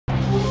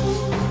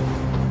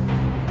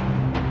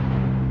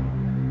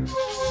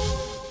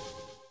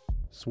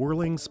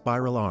Swirling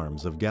spiral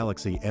arms of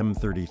galaxy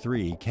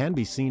M33 can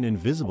be seen in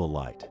visible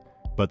light,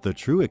 but the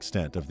true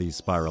extent of these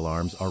spiral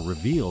arms are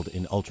revealed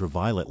in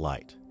ultraviolet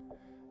light.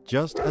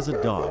 Just as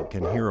a dog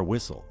can hear a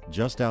whistle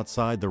just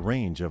outside the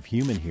range of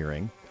human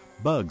hearing,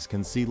 bugs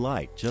can see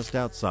light just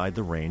outside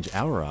the range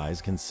our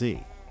eyes can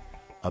see.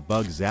 A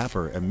bug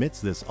zapper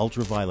emits this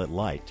ultraviolet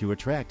light to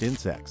attract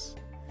insects.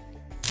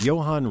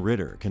 Johann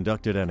Ritter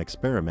conducted an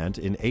experiment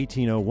in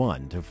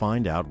 1801 to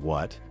find out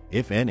what,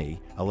 if any,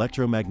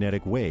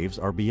 electromagnetic waves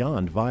are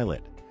beyond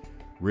violet.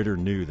 Ritter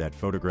knew that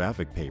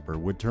photographic paper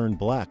would turn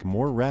black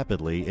more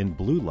rapidly in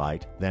blue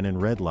light than in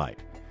red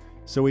light.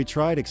 So he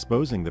tried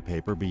exposing the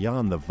paper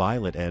beyond the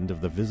violet end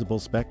of the visible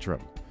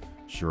spectrum.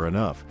 Sure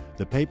enough,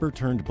 the paper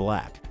turned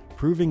black,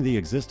 proving the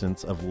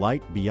existence of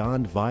light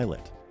beyond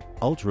violet,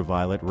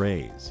 ultraviolet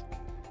rays.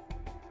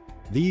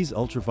 These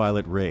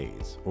ultraviolet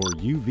rays, or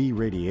UV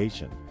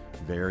radiation,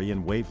 vary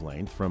in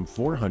wavelength from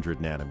 400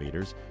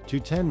 nanometers to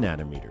 10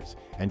 nanometers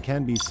and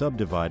can be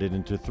subdivided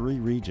into three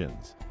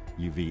regions: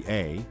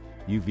 UVA,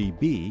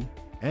 UVB,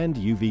 and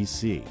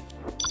UVC.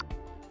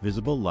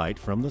 Visible light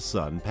from the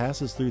sun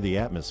passes through the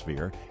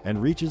atmosphere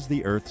and reaches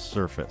the Earth's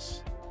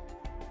surface.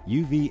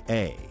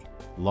 UVA,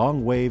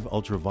 long-wave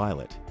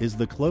ultraviolet, is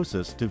the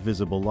closest to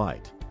visible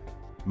light.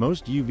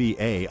 Most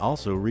UVA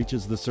also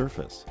reaches the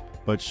surface,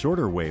 but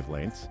shorter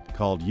wavelengths,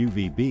 called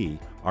UVB,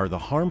 are the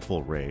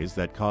harmful rays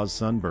that cause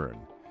sunburn.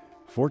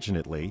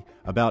 Fortunately,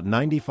 about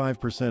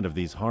 95% of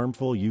these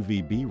harmful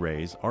UVB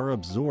rays are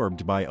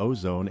absorbed by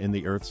ozone in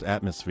the Earth's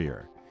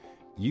atmosphere.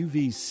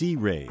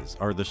 UVC rays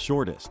are the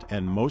shortest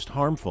and most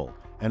harmful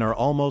and are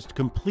almost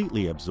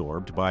completely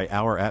absorbed by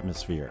our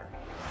atmosphere.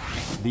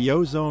 The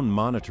ozone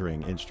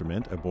monitoring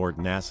instrument aboard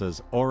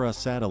NASA's Aura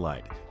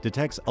satellite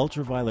detects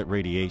ultraviolet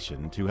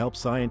radiation to help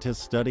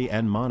scientists study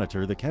and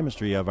monitor the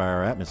chemistry of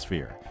our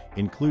atmosphere,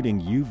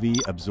 including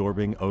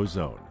UV-absorbing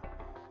ozone.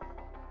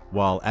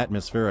 While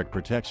atmospheric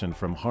protection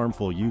from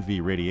harmful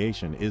UV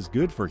radiation is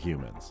good for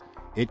humans,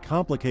 it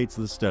complicates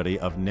the study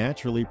of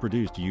naturally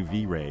produced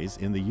UV rays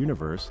in the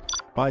universe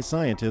by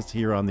scientists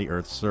here on the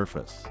Earth's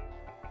surface.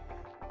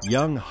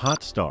 Young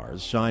hot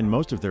stars shine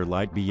most of their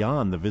light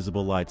beyond the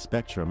visible light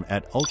spectrum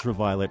at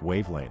ultraviolet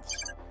wavelengths.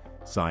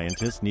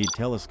 Scientists need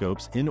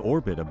telescopes in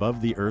orbit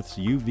above the Earth's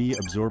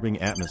UV-absorbing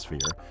atmosphere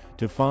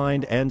to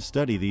find and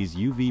study these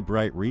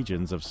UV-bright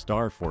regions of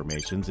star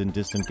formations in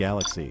distant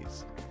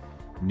galaxies.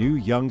 New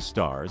young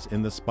stars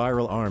in the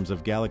spiral arms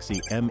of galaxy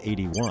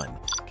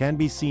M81 can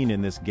be seen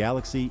in this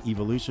Galaxy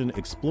Evolution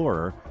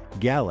Explorer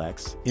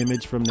GALEX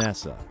image from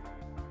NASA.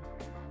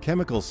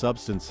 Chemical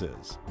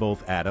substances,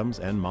 both atoms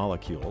and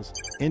molecules,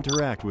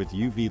 interact with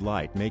UV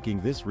light,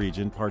 making this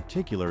region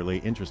particularly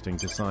interesting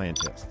to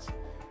scientists.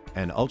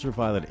 An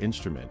ultraviolet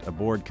instrument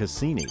aboard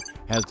Cassini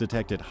has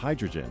detected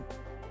hydrogen,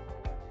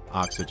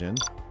 oxygen,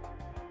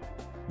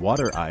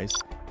 water ice,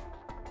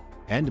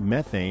 and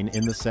methane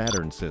in the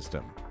Saturn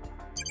system.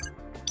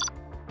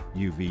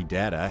 UV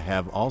data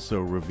have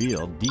also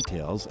revealed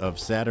details of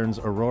Saturn's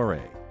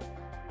aurorae.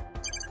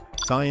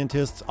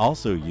 Scientists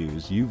also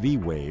use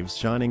UV waves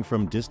shining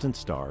from distant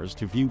stars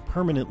to view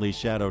permanently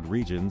shadowed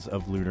regions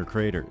of lunar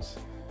craters.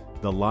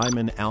 The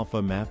Lyman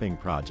Alpha Mapping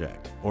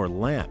Project, or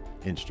LAMP,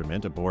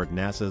 instrument aboard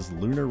NASA's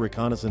Lunar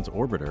Reconnaissance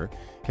Orbiter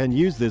can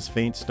use this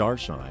faint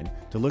starshine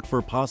to look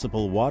for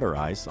possible water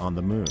ice on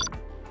the Moon.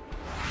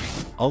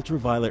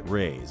 Ultraviolet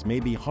rays may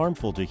be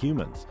harmful to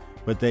humans,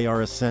 but they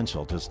are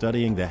essential to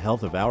studying the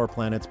health of our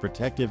planet's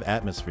protective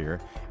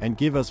atmosphere and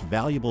give us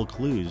valuable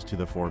clues to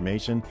the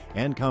formation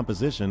and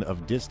composition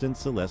of distant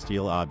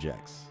celestial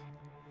objects.